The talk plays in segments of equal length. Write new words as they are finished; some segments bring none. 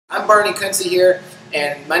I'm Barney Kuntze here,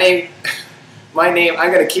 and my name,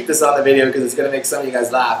 I'm going to keep this on the video because it's going to make some of you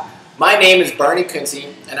guys laugh. My name is Barney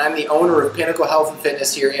Kuntze, and I'm the owner of Pinacle Health and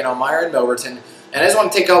Fitness here in Elmira and Milverton. And I just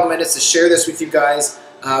want to take a couple minutes to share this with you guys.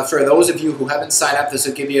 For those of you who haven't signed up, this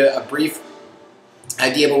will give you a brief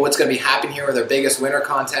idea about what's going to be happening here with our biggest winter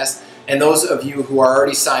contest. And those of you who are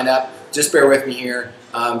already signed up, just bear with me here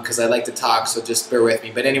because I like to talk, so just bear with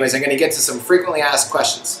me. But anyways, I'm going to get to some frequently asked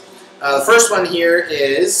questions. The first one here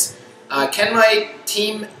is, can my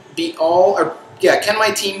team be all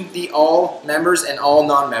members and all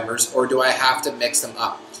non-members, or do I have to mix them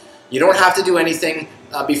up? You don't have to do anything.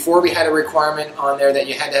 Before we had a requirement on there that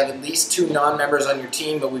you had to have at least 2 non-members on your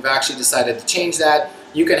team, but we've actually decided to change that.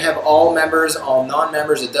 You can have all members, all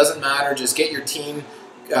non-members, it doesn't matter. Just get your team,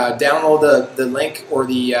 download the link or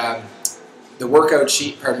the workout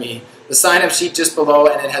sheet, the sign-up sheet just below,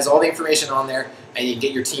 and it has all the information on there, and you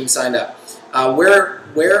get your team signed up. When are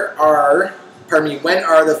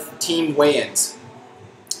the team weigh-ins?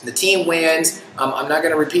 The team weigh-ins, I'm not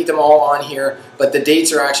going to repeat them all on here, but the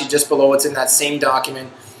dates are actually just below. It's in that same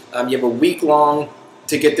document. You have a week long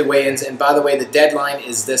to get the weigh-ins, and by the way, the deadline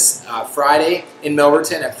is this Friday in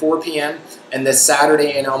Milverton at 4 p.m. and this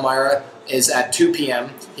Saturday in Elmira is at 2 p.m.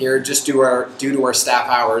 here, just due to our staff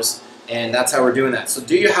hours. And that's how we're doing that. So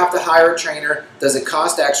do you have to hire a trainer? Does it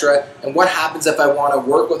cost extra? And what happens if I want to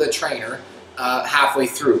work with a trainer halfway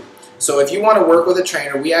through? So if you want to work with a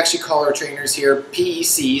trainer, we actually call our trainers here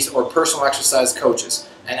PECs, or personal exercise coaches.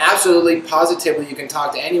 And absolutely, positively, you can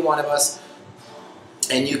talk to any one of us.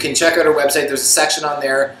 And you can check out our website. There's a section on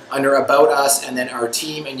there under About Us and then Our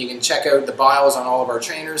Team. And you can check out the bios on all of our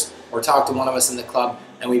trainers or talk to one of us in the club.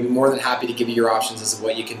 And we'd be more than happy to give you your options as to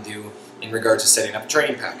what you can do in regards to setting up a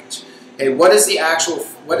training package. Okay, what does the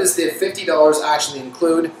 $50 actually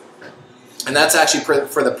include? And that's actually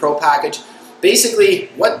for the pro package. Basically,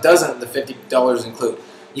 what doesn't the $50 include?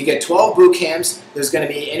 You get 12 boot camps. There's going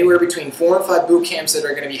to be anywhere between 4 and 5 boot camps that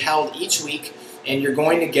are going to be held each week, and you're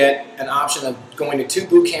going to get an option of going to 2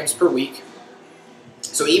 boot camps per week.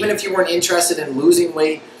 So even if you weren't interested in losing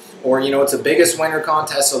weight, or it's a biggest winner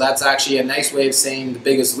contest, so that's actually a nice way of saying the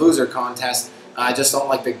biggest loser contest. I just don't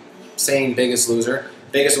like the saying biggest loser.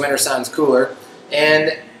 Biggest winner sounds cooler.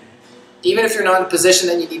 And even if you're not in a position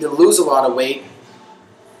that you need to lose a lot of weight,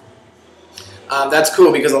 that's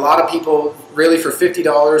cool, because a lot of people, really for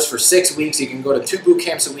 $50 for 6 weeks, you can go to 2 boot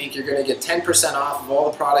camps a week. You're going to get 10% off of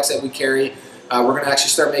all the products that we carry. We're going to actually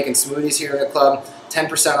start making smoothies here in the club,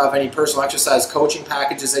 10% off any personal exercise coaching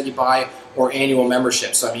packages that you buy or annual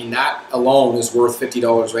membership. So I mean, that alone is worth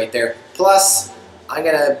 $50 right there. Plus, I'm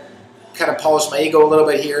going to kind of polish my ego a little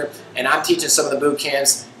bit here, and I'm teaching some of the boot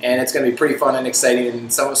camps, and it's going to be pretty fun and exciting,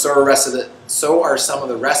 and so are some of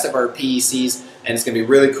the rest of our PECs, and it's going to be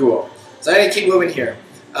really cool. So I'm going to keep moving here.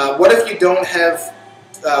 What if you don't have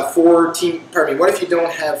 4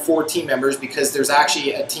 team members, because there's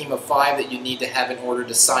actually a team of 5 that you need to have in order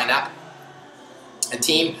to sign up a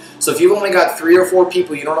team. So if you've only got 3 or 4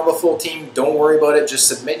 people, you don't have a full team, don't worry about it. Just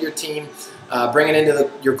submit your team, bring it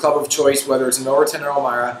into your club of choice, whether it's Milverton or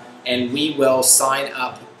Elmira, and we will sign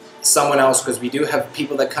up someone else, because we do have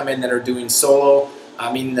people that come in that are doing solo,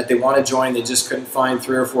 meaning that they want to join, they just couldn't find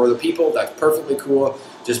 3 or 4 other people. That's perfectly cool.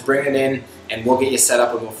 Just bring it in, and we'll get you set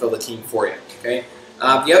up, and we'll fill the team for you. Okay.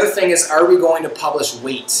 The other thing is, are we going to publish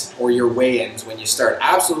weights or your weigh-ins when you start?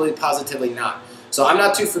 Absolutely, positively not. So I'm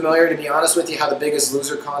not too familiar, to be honest with you, how the Biggest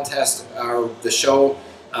Loser contest or the show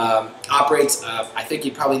operates. I think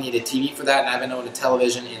you probably need a TV for that, and I haven't owned a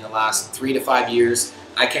television in the last 3 to 5 years.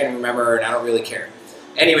 I can't remember, and I don't really care.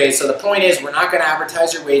 Anyway, so the point is, we're not going to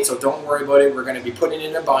advertise your weight, so don't worry about it. We're going to be putting it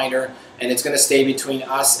in a binder, and it's going to stay between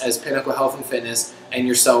us as Pinacle Health and Fitness and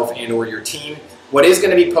yourself and or your team. What is going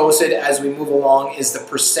to be posted as we move along is the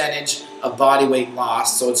percentage of body weight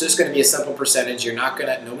lost. So it's just going to be a simple percentage.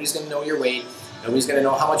 Nobody's going to know your weight. Nobody's going to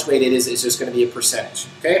know how much weight it is. It's just going to be a percentage.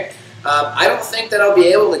 Okay? I don't think that I'll be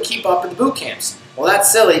able to keep up with the boot camps. Well,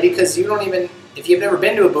 that's silly, because if you've never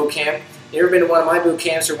been to a boot camp, you've never been to one of my boot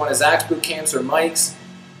camps or one of Zach's boot camps or Mike's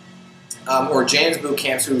or Jan's boot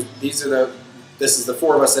camps, this is the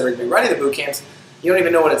 4 of us that are going to be running the boot camps, you don't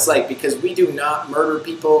even know what it's like, because we do not murder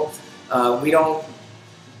people. We don't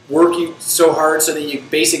work you so hard so that you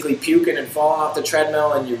basically puking and falling off the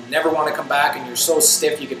treadmill and you never want to come back and you're so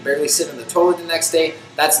stiff you can barely sit in the toilet the next day.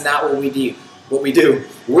 That's not what we do.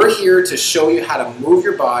 We're here to show you how to move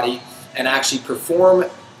your body and actually perform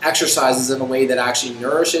exercises in a way that actually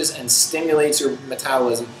nourishes and stimulates your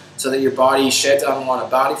metabolism so that your body sheds unwanted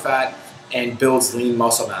body fat and builds lean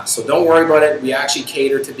muscle mass. So don't worry about it. We actually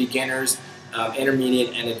cater to beginners,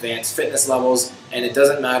 intermediate, and advanced fitness levels, and it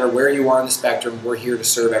doesn't matter where you are on the spectrum. We're here to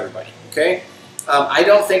serve everybody, okay? I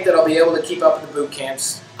don't think that I'll be able to keep up with the boot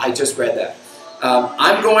camps. I just read that.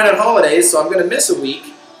 I'm going on holidays, so I'm going to miss a week,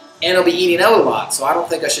 and I'll be eating out a lot, so I don't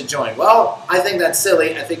think I should join. Well, I think that's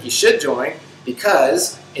silly. I think you should join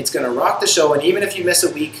because it's going to rock the show, and even if you miss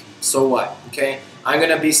a week, so what, okay? I'm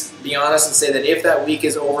going to be honest and say that if that week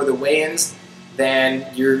is over the weigh-ins,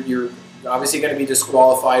 then you're obviously going to be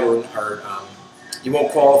disqualified or you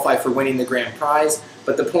won't qualify for winning the grand prize.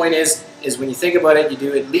 But the point is when you think about it, you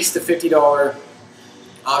do at least the $50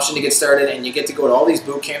 option to get started, and you get to go to all these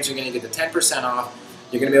boot camps. You're going to get the 10% off.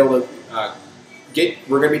 You're going to be able to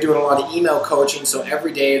we're going to be doing a lot of email coaching, so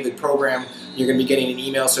every day of the program you're going to be getting an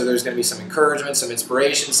email, so there's going to be some encouragement, some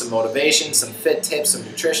inspiration, some motivation, some fit tips, some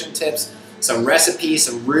nutrition tips, some recipes,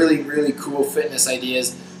 some really, really cool fitness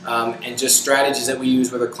ideas, and just strategies that we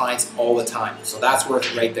use with our clients all the time. So that's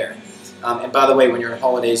worth it right there. And by the way, when you're on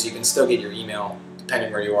holidays, you can still get your email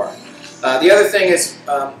depending where you are. The other thing is,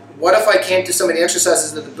 what if I can't do some of the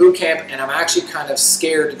exercises at the boot camp and I'm actually kind of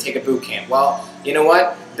scared to take a boot camp? Well, you know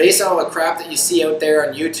what? Based on all the crap that you see out there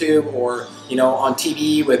on YouTube or on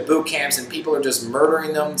TV with boot camps, and people are just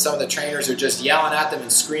murdering them, some of the trainers are just yelling at them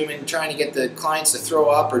and screaming, trying to get the clients to throw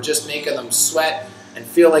up or just making them sweat and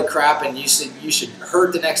feel like crap, and you should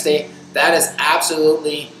hurt the next day. That is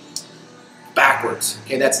absolutely backwards.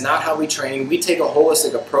 Okay, that's not how we train. We take a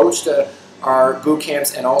holistic approach to our boot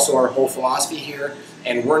camps and also our whole philosophy here,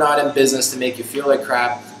 and we're not in business to make you feel like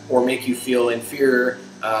crap or make you feel inferior.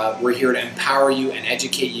 We're here to empower you and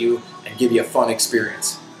educate you and give you a fun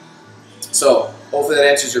experience. So hopefully that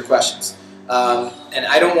answers your questions. And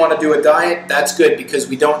I don't want to do a diet. That's good because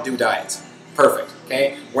we don't do diets. Perfect.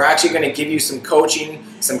 Okay, we're actually going to give you some coaching,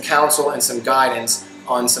 some counsel, and some guidance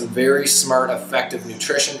on some very smart, effective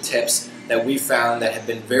nutrition tips that we found that have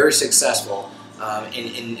been very successful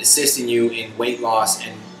in assisting you in weight loss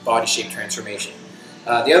and body shape transformation.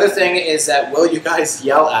 The other thing is that will you guys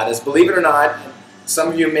yell at us? Believe it or not, some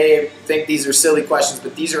of you may think these are silly questions,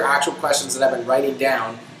 but these are actual questions that I've been writing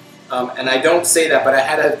down. And I don't say that, but I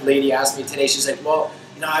had a lady ask me today, she's like, well,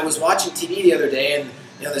 I was watching TV the other day, and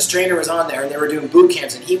this trainer was on there, and they were doing boot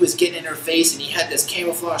camps, and he was getting in her face, and he had this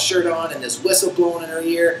camouflage shirt on and this whistle blowing in her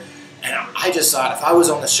ear. And I just thought, if I was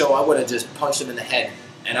on the show, I would have just punched him in the head.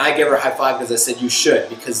 And I gave her a high five because I said, you should,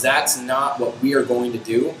 because that's not what we are going to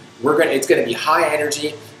do. It's going to be high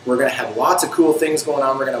energy. We're going to have lots of cool things going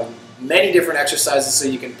on. We're going to have many different exercises, so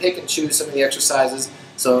you can pick and choose some of the exercises.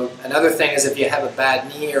 So another thing is if you have a bad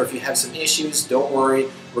knee or if you have some issues, don't worry.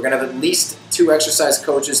 We're going to have at least 2 exercise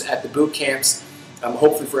coaches at the boot camps,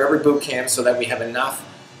 hopefully for every boot camp, so that we have enough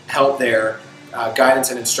help there,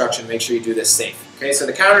 guidance and instruction. Make sure you do this safe. Okay, so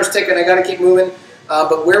the counter's ticking. I got to keep moving.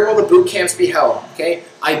 But where will the boot camps be held? Okay,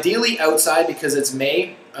 ideally outside because it's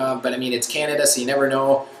May, but I mean it's Canada, so you never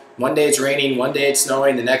know. One day it's raining, one day it's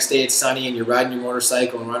snowing, the next day it's sunny, and you're riding your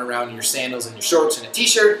motorcycle and running around in your sandals and your shorts and a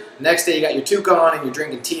t-shirt. The next day you got your toque on and you're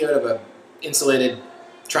drinking tea out of a insulated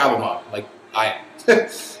travel mug, like I am.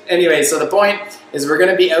 Anyway, so the point is we're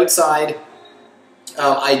going to be outside,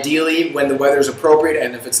 ideally when the weather's appropriate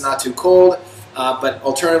and if it's not too cold. But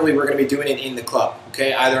alternatively, we're going to be doing it in the club,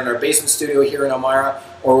 okay? Either in our basement studio here in Elmira,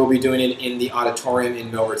 or we'll be doing it in the auditorium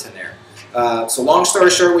in Milverton there. So long story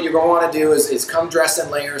short, what you're going to want to do is come dressed in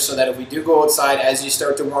layers so that if we do go outside, as you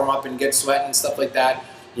start to warm up and get sweating and stuff like that,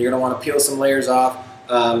 you're going to want to peel some layers off.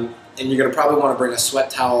 And you're going to probably want to bring a sweat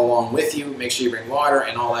towel along with you. Make sure you bring water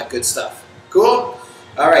and all that good stuff. Cool?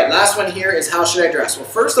 All right, last one here is how should I dress? Well,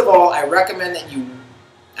 first of all, I recommend that you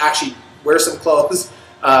actually wear some clothes.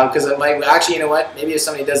 Because it might, actually, you know what, maybe if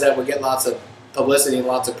somebody does that, we'll get lots of publicity and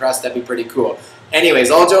lots of press. That'd be pretty cool.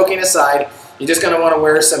 Anyways, all joking aside, you're just going to want to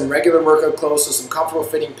wear some regular workout clothes, so some comfortable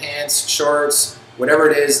fitting pants, shorts, whatever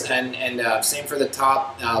it is, and same for the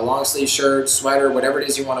top, long sleeve shirt, sweater, whatever it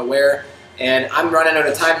is you want to wear. And I'm running out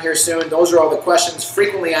of time here soon. Those are all the questions,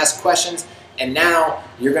 frequently asked questions, and now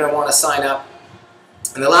you're going to want to sign up.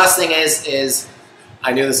 And the last thing is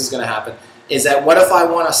I knew this was going to happen, is that what if I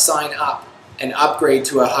want to sign up and upgrade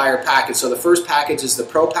to a higher package? So the first package is the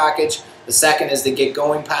Pro package, the second is the Get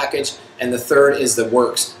Going package, and the third is the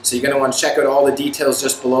Works. So you're going to want to check out all the details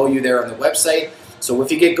just below you there on the website. So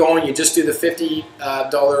if you get going, you just do the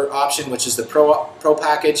 $50 option, which is the Pro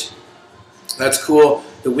package. That's cool.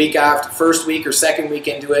 The week after, first week or second week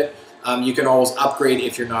into it, you can always upgrade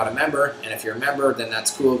if you're not a member. And if you're a member, then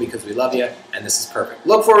that's cool because we love you, and this is perfect.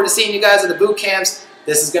 Look forward to seeing you guys at the boot camps.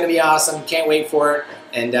 This is going to be awesome. Can't wait for it.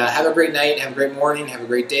 And have a great night, have a great morning, have a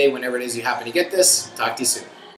great day whenever it is you happen to get this. Talk to you soon.